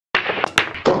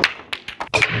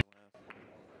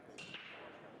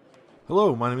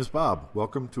Hello, my name is Bob.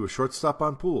 Welcome to a short stop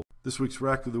on pool. This week's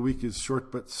rack of the week is short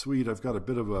but sweet. I've got a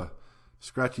bit of a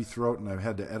scratchy throat and I've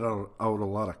had to edit out a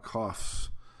lot of coughs.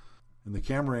 And the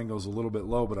camera angle is a little bit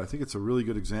low, but I think it's a really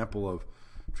good example of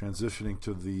transitioning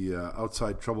to the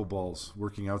outside treble balls,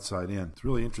 working outside in. It's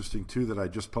really interesting too that I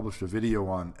just published a video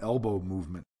on elbow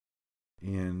movement.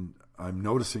 And I'm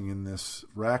noticing in this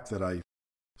rack that I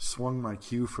swung my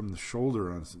cue from the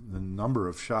shoulder on the number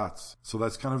of shots. So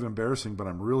that's kind of embarrassing, but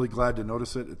I'm really glad to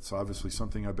notice it. It's obviously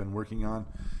something I've been working on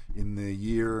in the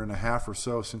year and a half or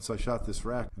so since I shot this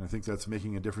rack, and I think that's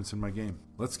making a difference in my game.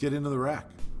 Let's get into the rack.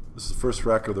 This is the first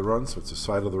rack of the run, so it's a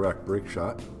side of the rack break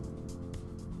shot.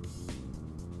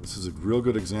 This is a real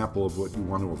good example of what you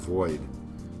want to avoid.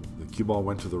 The cue ball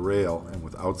went to the rail, and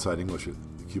with outside English,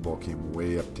 the cue ball came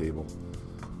way up table.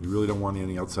 You really don't want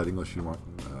any outside English. You want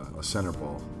a center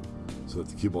ball so that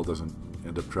the cue ball doesn't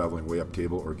end up traveling way up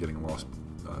table or getting lost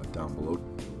down below.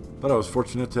 But I was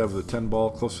fortunate to have the 10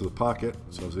 ball close to the pocket,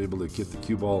 so I was able to get the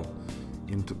cue ball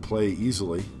into play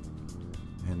easily.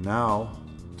 And now,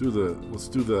 let's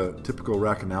do the typical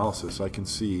rack analysis. I can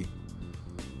see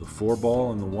the 4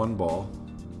 ball and the 1 ball,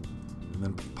 and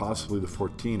then possibly the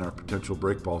 14 are potential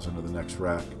break balls into the next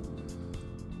rack.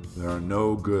 There are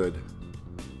no good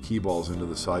key balls into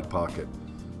the side pocket,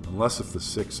 unless if the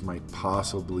 6 might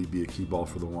possibly be a key ball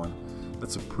for the 1.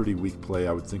 That's a pretty weak play.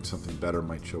 I would think something better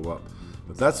might show up.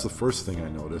 But that's the first thing I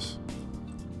notice.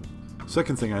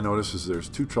 Second thing I notice is there's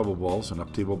 2 trouble balls, an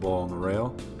up table ball on the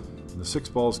rail. And the 6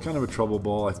 ball is kind of a trouble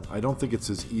ball. I don't think it's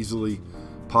as easily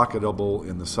pocketable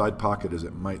in the side pocket as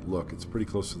it might look. It's pretty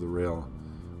close to the rail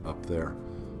up there.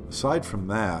 Aside from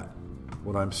that,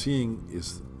 what I'm seeing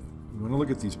is, I'm going to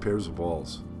look at these pairs of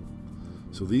balls.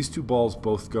 So these 2 balls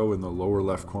both go in the lower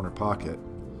left corner pocket.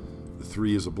 The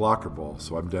 3 is a blocker ball,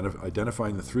 so I'm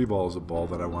identifying the 3 ball as a ball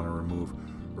that I want to remove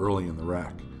early in the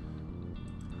rack.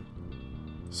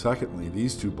 Secondly,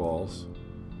 these 2 balls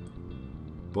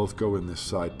both go in this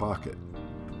side pocket.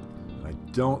 And I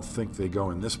don't think they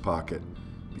go in this pocket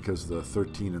because the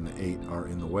 13 and the 8 are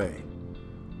in the way.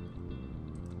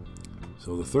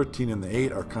 So the 13 and the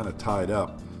 8 are kind of tied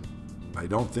up. I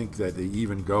don't think that they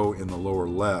even go in the lower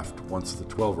left once the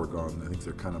 12 are gone. I think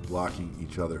they're kind of blocking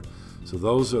each other. So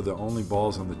those are the only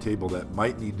balls on the table that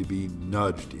might need to be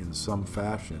nudged in some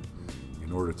fashion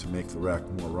in order to make the rack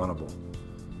more runnable.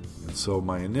 And so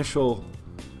my initial,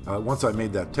 once I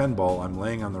made that 10 ball, I'm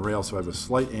laying on the rail, so I have a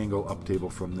slight angle up table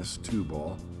from this 2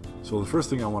 ball. So the first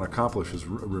thing I want to accomplish is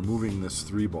removing this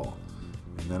 3 ball,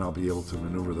 and then I'll be able to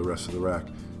maneuver the rest of the rack.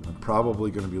 I'm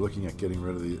probably going to be looking at getting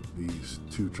rid of these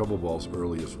 2 trouble balls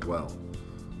early as well.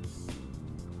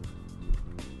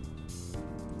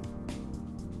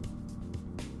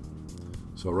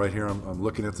 So right here I'm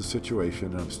looking at the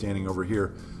situation, and I'm standing over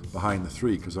here behind the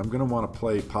 3 because I'm going to want to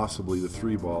play possibly the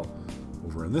 3 ball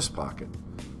over in this pocket.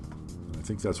 And I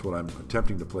think that's what I'm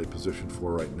attempting to play position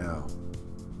for right now.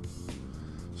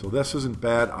 So this isn't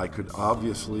bad. I could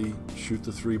obviously shoot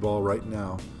the 3 ball right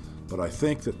now, but I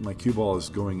think that my cue ball is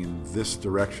going in this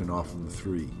direction off of the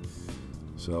 3.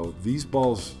 So these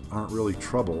balls aren't really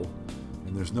trouble,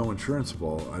 and there's no insurance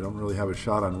ball. I don't really have a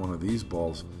shot on one of these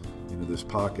balls into this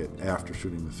pocket after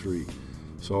shooting the 3.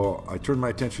 So I turn my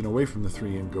attention away from the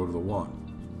 3 and go to the 1.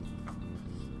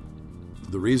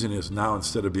 The reason is now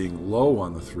instead of being low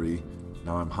on the 3,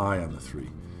 now I'm high on the 3.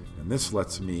 And this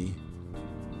lets me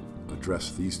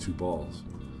address these 2 balls,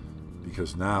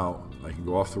 because now I can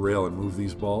go off the rail and move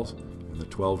these balls, and the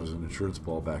 12 is an insurance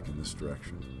ball back in this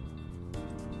direction.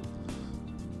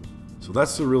 So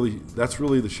that's really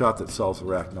the shot that solves the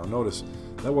rack. Now notice,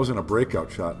 that wasn't a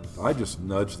breakout shot. I just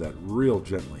nudged that real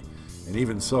gently. And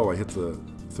even so, I hit the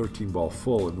 13 ball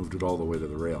full and moved it all the way to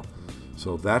the rail.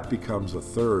 So that becomes a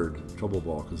 3rd trouble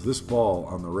ball, because this ball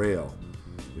on the rail,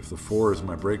 if the 4 is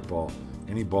my break ball,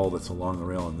 any ball that's along the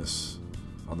rail on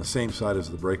the same side as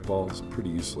the break ball is pretty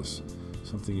useless.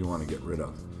 Something you want to get rid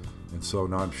of. And so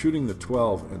now I'm shooting the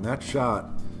 12, and that shot,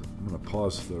 I'm going to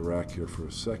pause the rack here for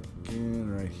a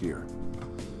second right here.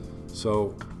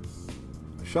 So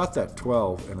I shot that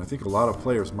 12, and I think a lot of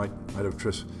players might have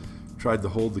tried to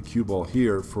hold the cue ball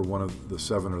here for one of the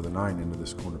 7 or the 9 into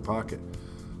this corner pocket.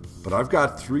 But I've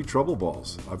got 3 trouble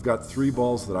balls. I've got 3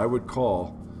 balls that I would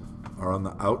call are on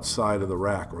the outside of the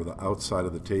rack or the outside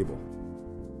of the table.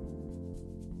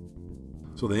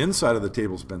 So the inside of the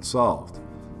table's been solved.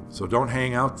 So don't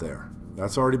hang out there.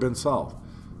 That's already been solved.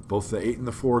 Both the 8 and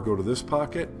the 4 go to this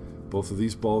pocket. Both of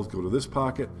these balls go to this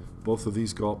pocket. Both of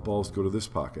these balls go to this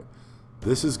pocket.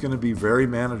 This is going to be very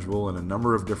manageable in a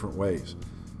number of different ways.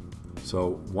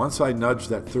 So once I nudge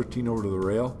that 13 over to the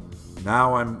rail,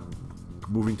 now I'm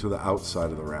moving to the outside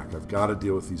of the rack. I've got to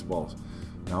deal with these balls.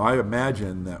 Now I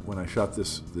imagine that when I shot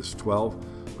this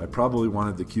 12, I probably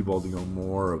wanted the cue ball to go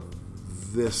more of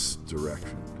this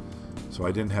direction. So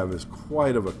I didn't have as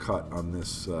quite of a cut on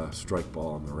this strike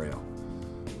ball on the rail.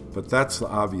 But that's the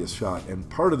obvious shot, and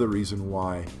part of the reason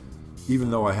why,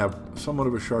 even though I have somewhat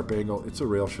of a sharp angle, it's a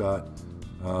rail shot.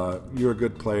 You're a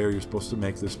good player, you're supposed to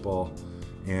make this ball,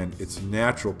 and it's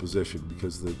natural position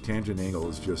because the tangent angle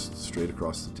is just straight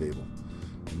across the table.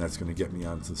 And that's going to get me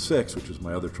onto the 6, which is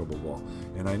my other trouble ball.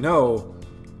 And I know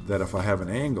that if I have an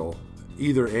angle,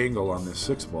 either angle on this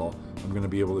 6 ball, I'm going to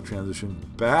be able to transition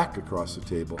back across the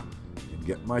table and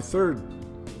get my third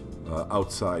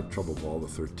outside trouble ball, the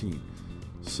 13.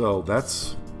 So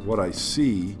that's what I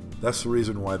see. That's the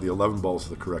reason why the 11 ball is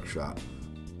the correct shot.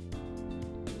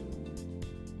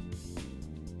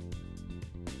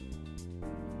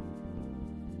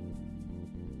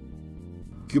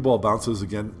 Cue ball bounces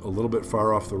again a little bit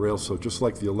far off the rail, so just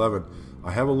like the 11,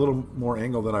 I have a little more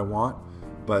angle than I want,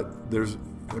 but there's,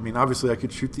 I mean, obviously I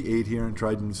could shoot the 8 here and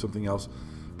try to do something else,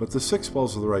 but the 6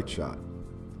 ball's the right shot.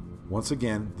 Once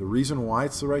again, the reason why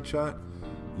it's the right shot,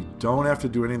 you don't have to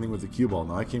do anything with the cue ball.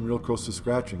 Now I came real close to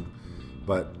scratching,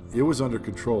 but it was under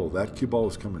control. That cue ball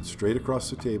was coming straight across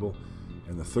the table,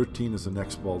 and the 13 is the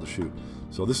next ball to shoot.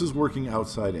 So this is working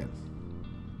outside in.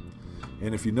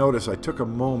 And if you notice, I took a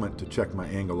moment to check my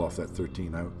angle off that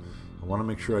 13. I want to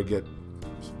make sure I get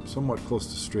somewhat close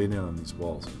to straight in on these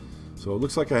balls. So it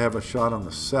looks like I have a shot on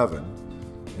the 7,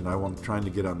 and I'm trying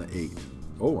to get on the 8.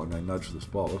 Oh, and I nudged this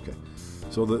ball. Okay.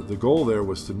 So the goal there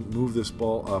was to move this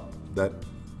ball up. That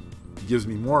gives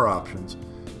me more options.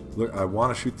 Look, I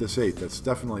want to shoot this 8. That's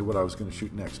definitely what I was going to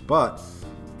shoot next. But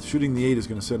shooting the 8 is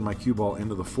going to send my cue ball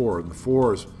into the 4, and the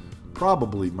 4 is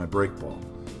probably my break ball.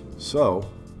 So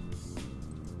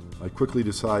I quickly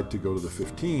decide to go to the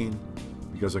 15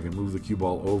 because I can move the cue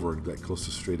ball over and get close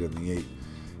to straight in the 8.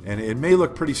 And it may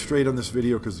look pretty straight on this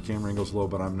video because the camera angle's low,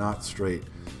 but I'm not straight.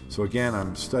 So again,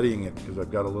 I'm studying it because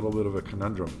I've got a little bit of a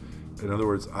conundrum. In other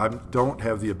words, I don't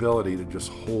have the ability to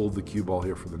just hold the cue ball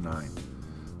here for the 9.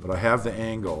 But I have the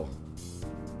angle.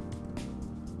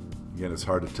 Again, it's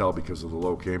hard to tell because of the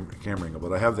low camera angle,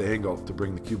 but I have the angle to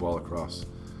bring the cue ball across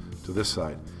to this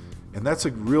side. And that's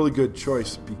a really good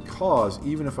choice because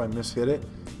even if I mishit it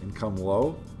and come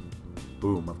low,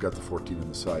 boom, I've got the 14 on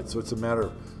the side. So it's a matter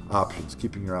of options,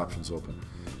 keeping your options open.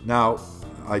 Now,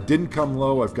 I didn't come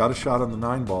low. I've got a shot on the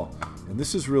 9 ball, and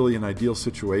this is really an ideal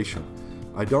situation.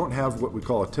 I don't have what we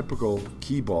call a typical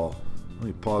key ball. Let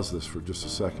me pause this for just a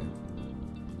second.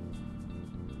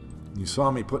 You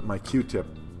saw me put my Q-tip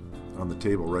on the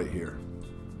table right here.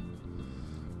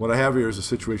 What I have here is a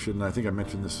situation, and I think I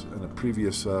mentioned this in a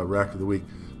previous Rack of the Week.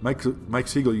 Mike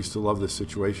Siegel used to love this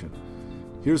situation.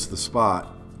 Here's the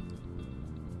spot.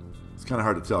 It's kind of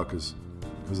hard to tell because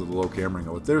of the low camera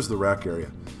angle, but there's the rack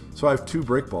area. So I have 2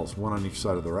 break balls, one on each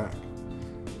side of the rack.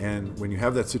 And when you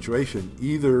have that situation,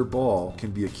 either ball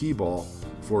can be a key ball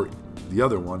for the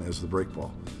other one as the break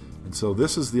ball. And so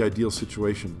this is the ideal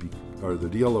situation, or the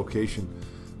ideal location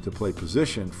to play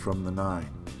position from the 9.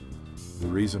 The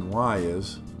reason why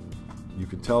is you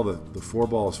can tell that the 4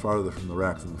 ball is farther from the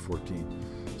rack than the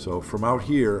 14. So from out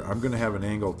here, I'm going to have an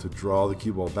angle to draw the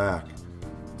cue ball back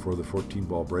for the 14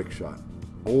 ball break shot.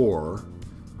 Or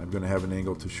I'm going to have an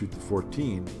angle to shoot the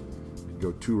 14 and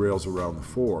go 2 rails around the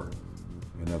 4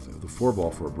 and have the 4 ball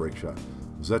for a break shot.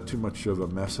 Was that too much of a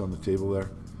mess on the table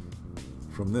there?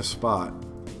 From this spot,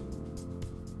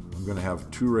 I'm going to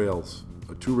have 2 rails,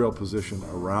 a 2 rail position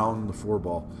around the 4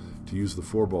 ball to use the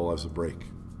 4 ball as a break.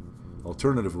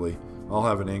 Alternatively, I'll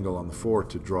have an angle on the 4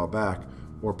 to draw back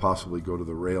or possibly go to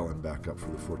the rail and back up for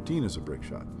the 14 as a break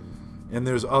shot. And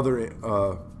there's other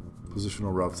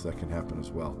positional routes that can happen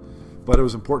as well. But it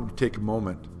was important to take a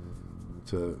moment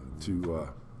to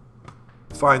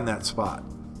find that spot.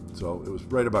 So it was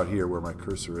right about here where my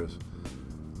cursor is.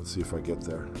 Let's see if I get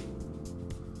there.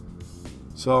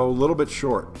 So a little bit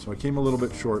short. So I came a little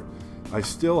bit short. I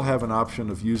still have an option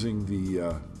of using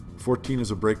the 14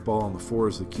 as a break ball and the 4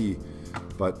 as the key,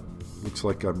 but looks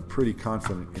like I'm pretty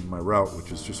confident in my route,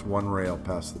 which is just 1 rail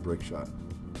past the break shot,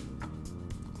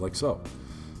 like so.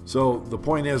 So the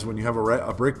point is, when you have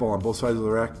a break ball on both sides of the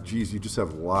rack, geez, you just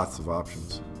have lots of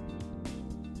options.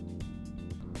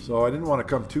 So I didn't want to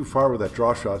come too far with that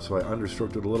draw shot, so I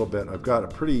understroked it a little bit. I've got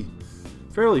a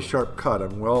fairly sharp cut.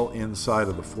 I'm well inside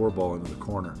of the 4 ball into the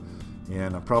corner,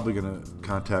 and I'm probably going to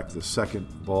contact the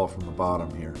 2nd ball from the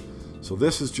bottom here. So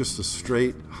this is just a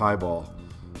straight high ball,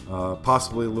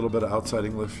 possibly a little bit of outside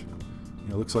English.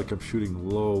 It looks like I'm shooting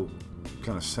low,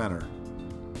 kind of center.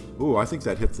 Ooh, I think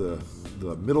that hit the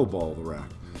middle ball of the rack.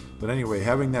 But anyway,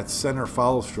 having that center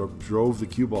follow stroke drove the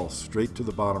cue ball straight to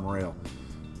the bottom rail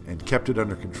and kept it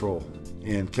under control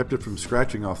and kept it from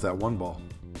scratching off that one ball.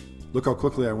 Look how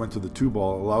quickly I went to the two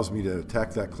ball. It allows me to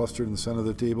attack that cluster in the center of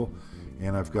the table,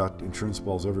 and I've got insurance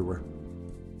balls everywhere.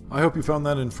 I hope you found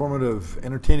that informative,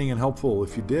 entertaining, and helpful.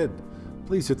 If you did,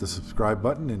 please hit the subscribe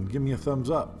button and give me a thumbs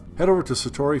up. Head over to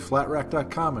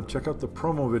SatoriFlatRack.com and check out the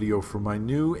promo video for my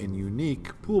new and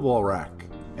unique pool ball rack.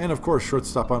 And of course,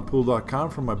 ShortstopOnPool.com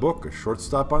for my book, A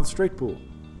Shortstop on Straight Pool.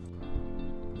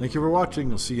 Thank you for watching.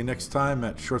 We'll see you next time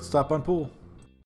at Shortstop on Pool.